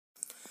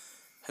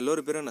Hello,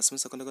 reberang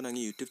nasma sakon ko nangi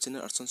YouTube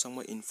channel Arson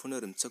Sangma info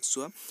na rimchak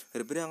suwa.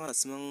 Reberang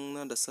nasmang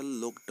na dasal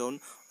lockdown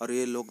or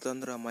ye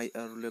lockdown ramai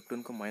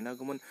lockdown ko maina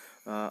gumun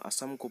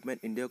Assam government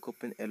India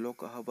government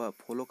elok haba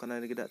follow kana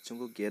gida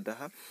chungo geda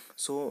ha.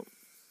 So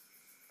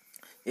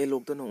ye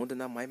lockdown ong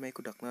na mai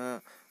ko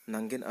dakna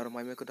naggen aro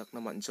mai ko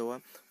dakna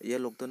manjawa ye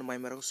lockdown mai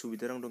marang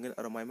subidharang donggen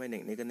aro mai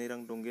neknegan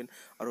nirang donggen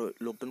aro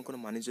lockdown kono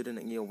Manijaode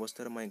nangi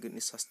obostara mai ni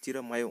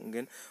sastira mai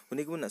onggen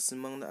uni gumun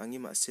nasmang na angi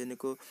masene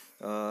ko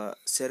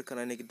share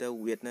kanane kita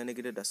wait nane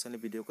kita dasane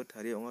video ko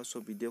thari onga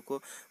so video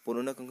ko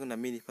ponona kangkang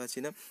nami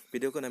nipachina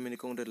video ko nami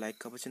nikong de like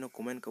kapachina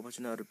comment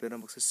kapachina aro pera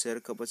box share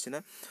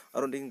kapachina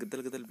aro ding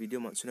gedal video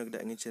mansuna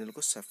kita angin channel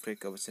ko subscribe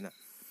kapachina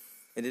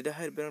ini dah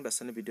hair berang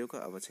dasane video ko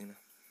abachina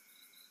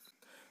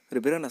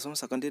reberang nasam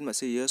sakandin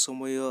masih ya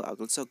somoyo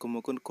agalsa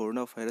kumukun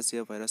corona virus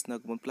ya virus na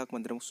kumun plak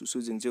mandirang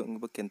susu jengjo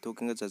ngba kento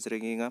kenga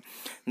jajrenginga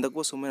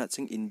ndakbo somoy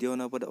naching India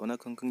na pada ona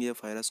kangkang ya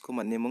virus ko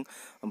mannemung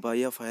ba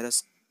ya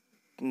virus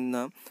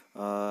na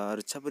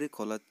rechabri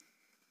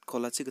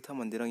kolachi githa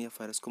mandirang ya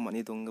virus ko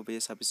mani dong ba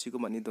ya sabisi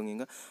ko mani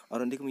donginga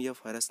arondik ya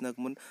virus na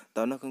kumun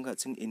dauna kangka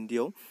ching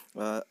India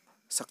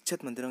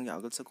sakchet mandirang ya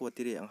agalsa ko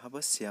watiri yang haba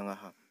sianga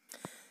ha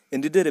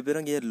Indide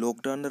reberang ye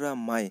lockdown ra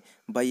mai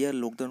ba ye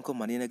lockdown ko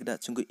mani na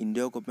gida chungo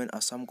India government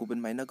Assam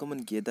government mai na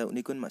gumun geda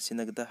unikun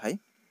masina gida hai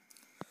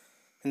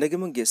Hindagi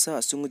mung gesa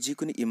asungu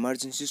jikuni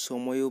emergency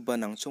somoyo ba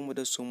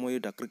nagchongmota somoyo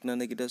dakrikna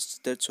na gida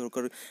state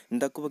sarkar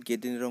ndako ba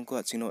gedin rong ko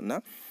achino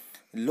na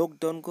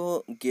lockdown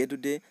ko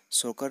gedude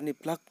sarkar ni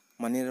plak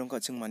mani rong ko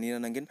aching mani na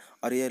naggen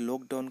aro ye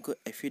lockdown ko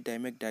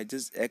epidemic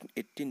disease act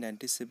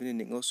 1897 ni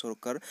ningo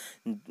sarkar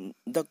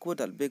dakko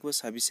dalbek ba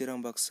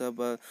sabisirang baksa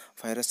ba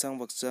virus ang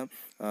baksa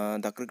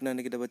dakrikna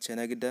na gida ba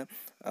chena gida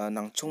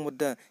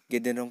nagchongmota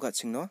gedin rong ko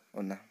achingno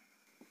onna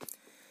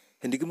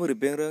Hindigi mo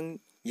rebengrang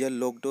ya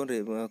lockdown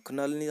re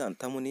kanal ni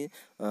antamuni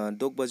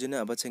dog bajuna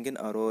abachengen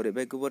aro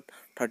rebekubot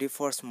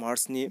 31st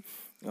March ni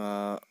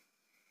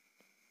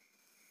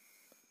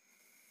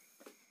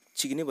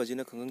chigini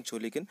bajina kangkang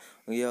choliken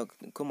ya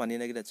ko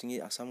manina gida chingi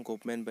Assam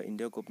government ba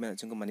India government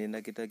chingko manina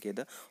gida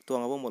geda to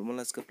angabo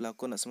molmolenga ska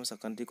plakon asma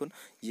sakanti kon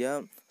ya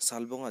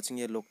salbong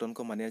achingi lockdown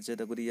ko manina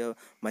jeda guri ya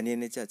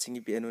manina cha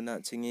chingi benuna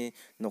chingi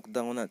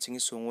knockdown na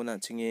chingi songona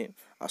chingi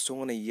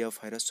asongona ya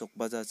virus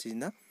sokbaja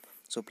china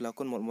so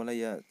plakon molmola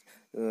ya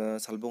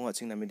salbong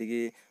aching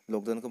namidigi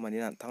lockdown ko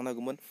manina thangna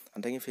gumun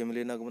antangni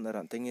family na gumun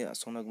antangni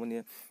asongna gumun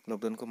ya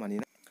lockdown ko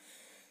manina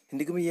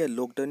Hindigi ya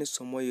lockdown ni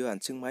somoyo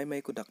anching mai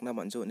ko dakna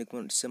manjo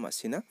nikmun se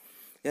masina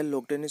ya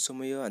lockdown ni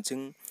somoyo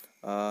anching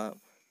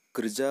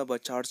kerja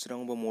ba church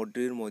rang ba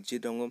mondir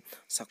mosjid rang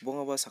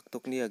sakbonga ba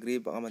saktokni agri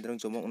ba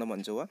amadrang jomok na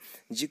manjowa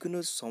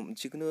jikunu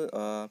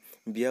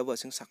biya ba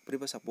sing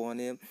sakpri ba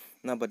sakbongane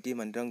na bati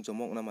mandrang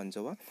jomok na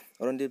manjowa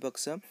oronde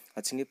baksa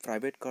achingi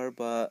private car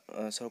ba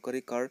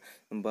sarkari car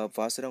ba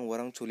bus rang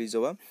warang choli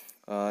jawa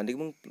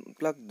nikmung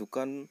plak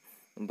dukan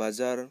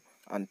bazar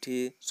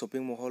anti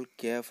shopping mall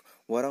cafe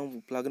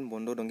warang plugin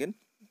bondo donggen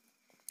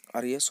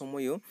arya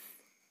somoyo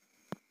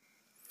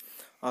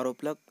aro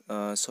plug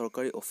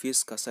sarkari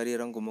office kasari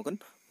rang gumokan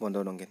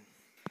bondo donggen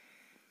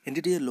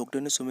Hindi dia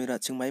lockdown ni sumira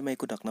ching mai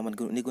ko dakna man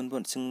nigun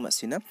bon ching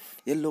masina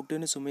ye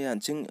lockdown ni sumaya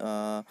ching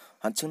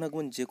na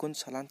gun je kon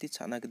salanti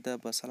chana gida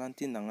ba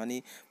salanti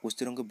nangani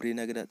bustirong ko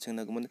brina gida ching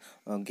na gun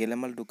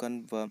gelamal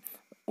dukan ba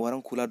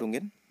warang khula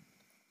donggen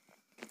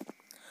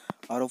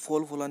aro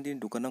folantin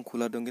dukanang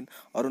khula donggen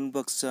aron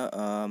baksa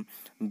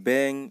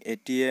bank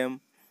ATM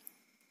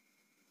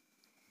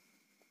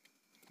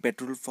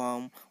petrol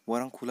pump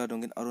warang khula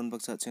donggen aron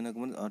baksa chena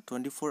gumun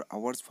 24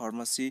 hours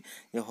pharmacy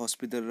ya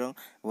hospital rang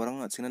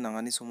warang chena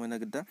nangani somoyna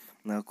gida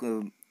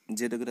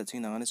jeda gida ching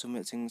nangani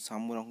somoy ching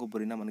samurang ko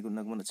borina man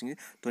gumun ching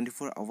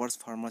 24 hours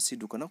pharmacy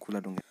dukana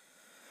khula donggen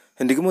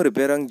Hendigmo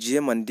reberang jie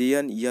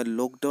mandian ya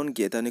lockdown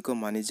gedani ko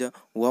manija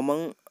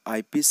wamang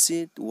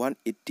IPC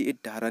 188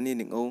 dharani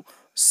ningo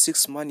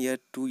 6 month ya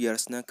 2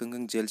 years na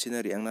kangkang jail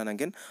china reangna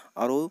naggen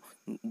aro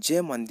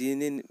je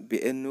mandini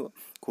benu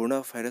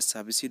corona virus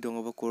sabisi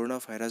donga ba corona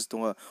virus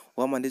donga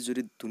wa mandi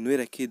juri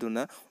dunoi rakhi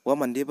dona wa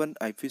mandi ban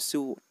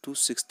IPC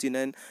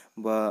 269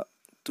 ba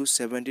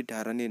 270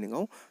 dharani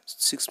ningo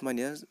 6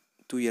 month ya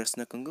 2 years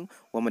na kangkang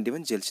wa mandi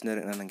ban jail china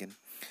reangna naggen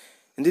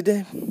Indi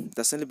deh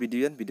dasane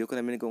video ko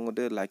namini ko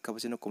ngode like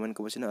kapachina comment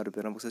kapachina aro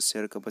berang box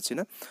share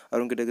kapachina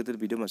aro gede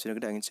video masina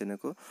gede angin channel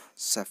ko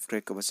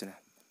subscribe kapachina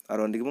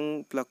aro ndigi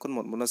mung plakon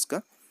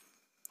molmolenga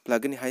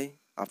plugin hai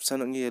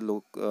option ngi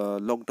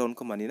lockdown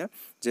ko manina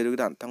jeru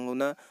gede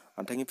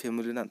antangi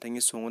family na antangi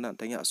songona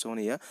antangi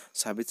asongona ya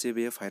sabiche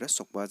be virus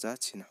sokbaja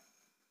china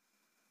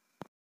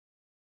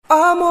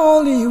I'm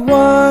only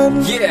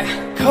one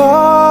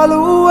call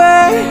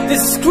away.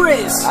 This is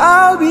Chris.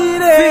 I'll be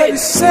there to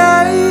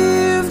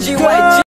save you.